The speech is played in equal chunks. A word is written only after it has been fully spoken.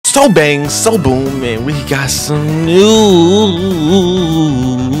So bang, so boom, and we got some new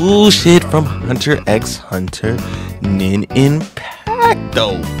shit from HxH Nen Impact,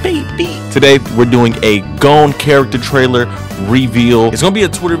 though, baby. Today we're doing a GON character trailer reveal. It's gonna be a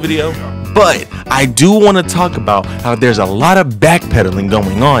Twitter video, but I do want to talk about how there's a lot of backpedaling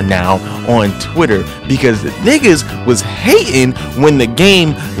going on now on Twitter because the niggas was hating when the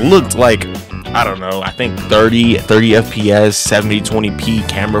game looked like, I don't know, I think 30 FPS, 7020p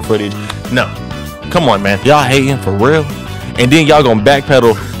camera footage. No, come on, man, y'all hating for real? And then y'all gonna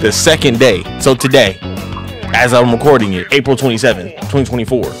backpedal the second day. So today, as I'm recording it, April 27th,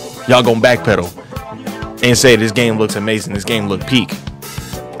 2024, y'all gonna backpedal and say this game looks amazing, this game look peak.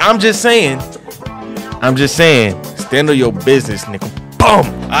 I'm just saying, stand on your business, nigga. Boom.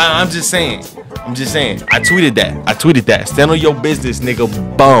 I'm just saying. I tweeted that. Stand on your business, nigga.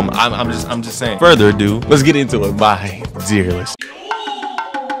 Bum. I'm just saying. Further ado, let's get into it, my dear listeners.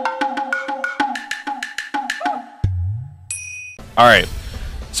 All right.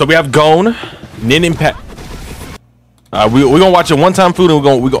 So we have GON Nen Impact. We're gonna watch it one time food, and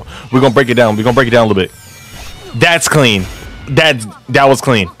we're gonna break it down. We're gonna break it down a little bit. That's clean. That was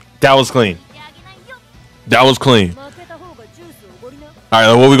clean. That was clean. All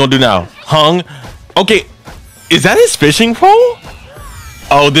right, what are we gonna do now? Hung. Okay, is that his fishing pole?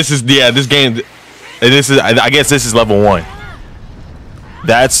 Oh, this is, yeah, this game. This is, I guess this is level 1.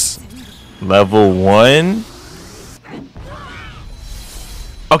 That's level 1.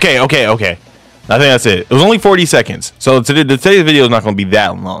 Okay. I think that's it. It was only 40 seconds. So today's video is not gonna be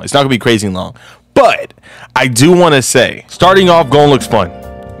that long. It's not gonna be crazy long. But I do want to say, starting off, GON looks fun.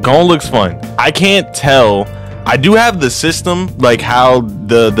 GON looks fun. I can't tell. I do have the system, like how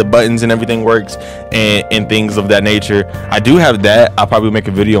the buttons and everything works and things of that nature. I do have that. I'll probably make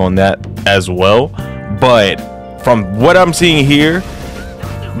a video on that as well. But from what I'm seeing here,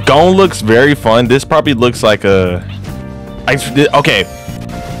 GON looks very fun. This probably looks like a... Okay.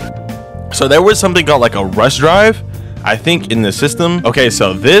 So there was something called like a rush drive, I think, in the system. Okay,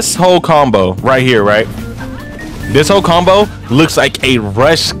 so this whole combo right here, right? This whole combo looks like a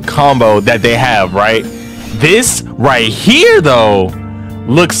rush combo that they have, right? This right here, though,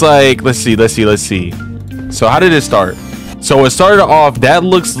 looks like, let's see. So how did it start? So it started off, that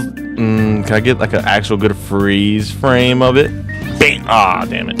looks, can I get like an actual good freeze frame of it? Bang, ah,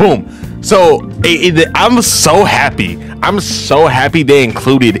 damn it, boom. So I'm so happy. I'm so happy they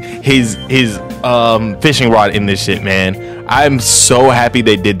included his fishing rod in this shit, man. I'm so happy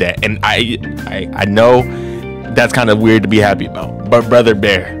they did that. And I know that's kind of weird to be happy about, but brother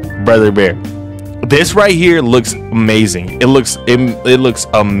bear, this right here looks amazing. It looks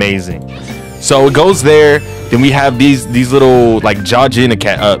amazing. So it goes there. Then we have these little like Jaja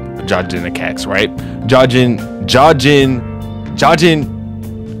Ken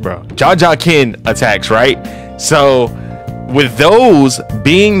attacks, right? So with those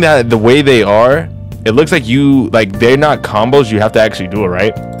being that the way they are, it looks like they're not combos, you have to actually do it,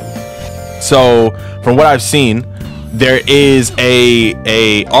 right? So from what I've seen, there is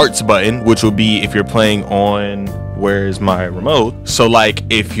a arts button, which will be if you're playing on, where's my remote? So like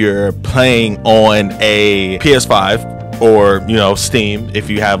if you're playing on a PS5 or, you know, Steam, if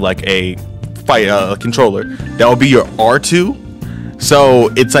you have like a controller, that will be your R2. So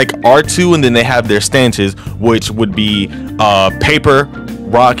it's like R2, and then they have their stances, which would be paper,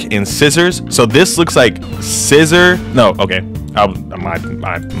 rock, and scissors. So this looks like scissor. No, okay. My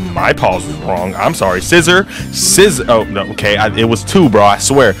pause was wrong. I'm sorry. Scissor. Oh no. Okay. It was 2, bro. I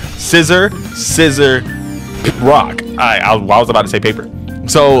swear. Scissor, rock. I was about to say paper.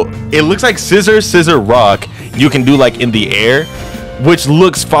 So it looks like scissor, rock. You can do like in the air, which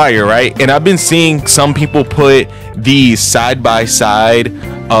looks fire, right? And I've been seeing some people put the side by side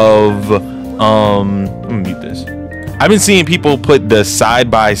of let me mute this. I've been seeing people put the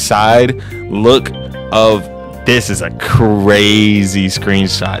side by side look of, this is a crazy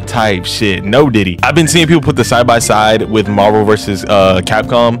screenshot type shit, no diddy. I've been seeing people put the side by side with Marvel versus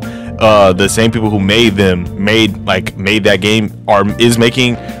Capcom. The same people who made that game is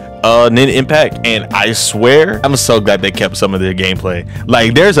making Nen Impact, and I swear I'm so glad they kept some of their gameplay.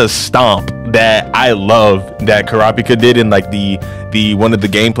 Like there's a stomp that I love that Karapika did in like the one of the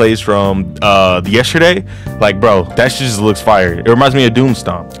gameplays from yesterday. Like bro, that shit just looks fire. It reminds me of Doom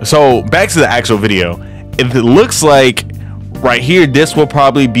Stomp. So back to the actual video. If it looks like right here, this will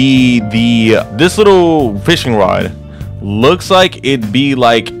probably be this little fishing rod. Looks like it'd be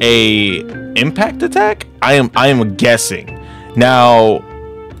like a impact attack. I am guessing. Now,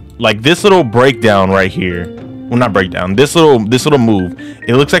 like this little breakdown right here, well, not breakdown, this little move,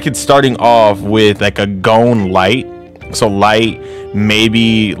 it looks like it's starting off with like a GON light. So light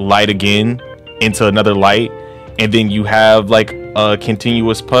maybe light again into another light, and then you have like a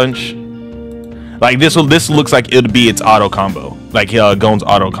continuous punch. Like this looks like it'll be its auto combo, like GON's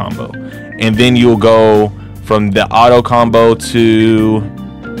auto combo, and then you'll go from the auto combo to,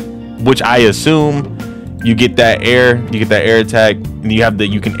 which I assume you get that air attack, and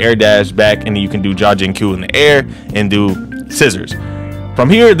you can air dash back, and then you can do Jajinku in the air and do scissors. From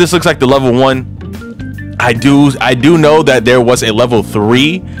here, this looks like the level 1. I do know that there was a level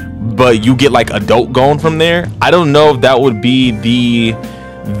 3, but you get like adult GON from there. I don't know if that would be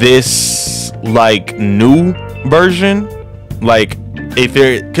this like new version, like if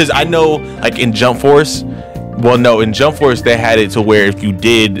there, because I know like in Jump Force, well no, in Jump Force they had it to where if you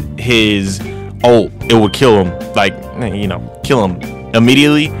did his ult, it would kill him, like, you know, kill him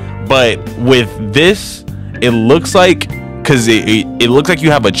immediately. But with this, it looks like, because it looks like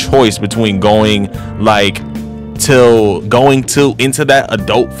you have a choice between going into that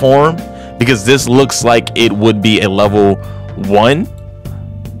adult form, because this looks like it would be a level 1,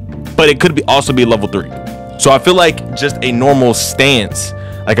 but it could also be level 3. So I feel like just a normal stance,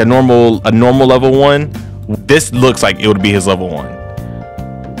 like a normal level 1, this looks like it would be his level 1.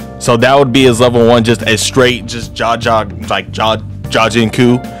 So that would be his level 1, just a straight, just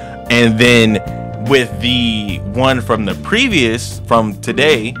Jajinku. And then with the one from the previous, from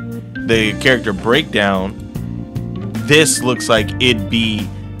today, the character breakdown, this looks like it'd be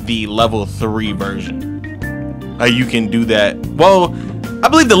the level 3 version. You can do that. Well, I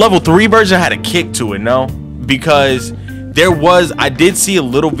believe the level 3 version had a kick to it, no? Because I did see a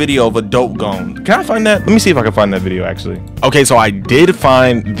little video of adult GON. Can I find that? Let me see if I can find that video actually. Okay, so I did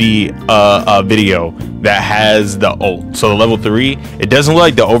find the video that has the ult. So the level 3, it doesn't look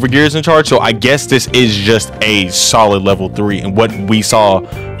like the overgear is in charge. So I guess this is just a solid level 3. And what we saw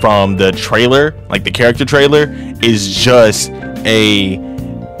from the trailer, like the character trailer, is just a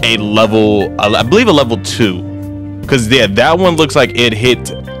level, I believe a level 2. Because yeah, that one looks like it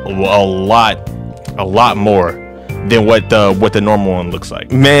hit a lot more than what the normal one looks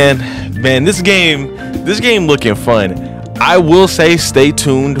like. Man, this game looking fun. I will say stay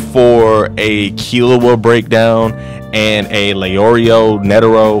tuned for a Killua breakdown and a Leorio,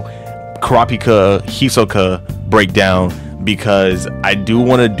 Netero, Kurapika, Hisoka breakdown, because I do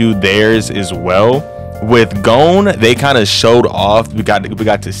want to do theirs as well. With GON, they kind of showed off. We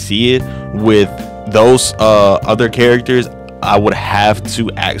got to see it. With those other characters, I would have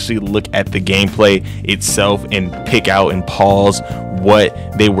to actually look at the gameplay itself and pick out and pause what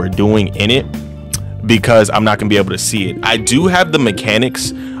they were doing in it, because I'm not gonna be able to see it. I do have the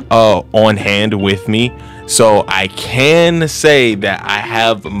mechanics on hand with me, so I can say that I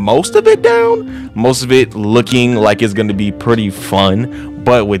have most of it down, most of it looking like it's gonna be pretty fun.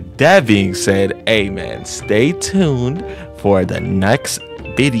 But with that being said, hey man, stay tuned for the next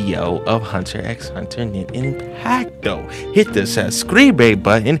video of HxH Nen Impact though. Hit the subscribe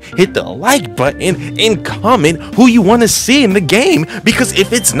button, hit the like button, and comment who you want to see in the game, because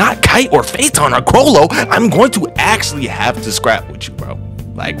if it's not Kite or Phaeton or Crollo, I'm going to actually have to scrap with you, bro.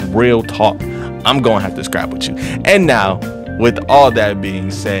 Like real talk, I'm gonna have to scrap with you. And now, with all that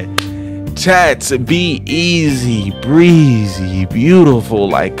being said, chats, be easy breezy, beautiful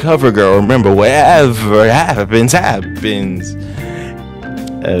like CoverGirl. Remember, whatever happens,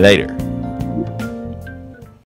 later.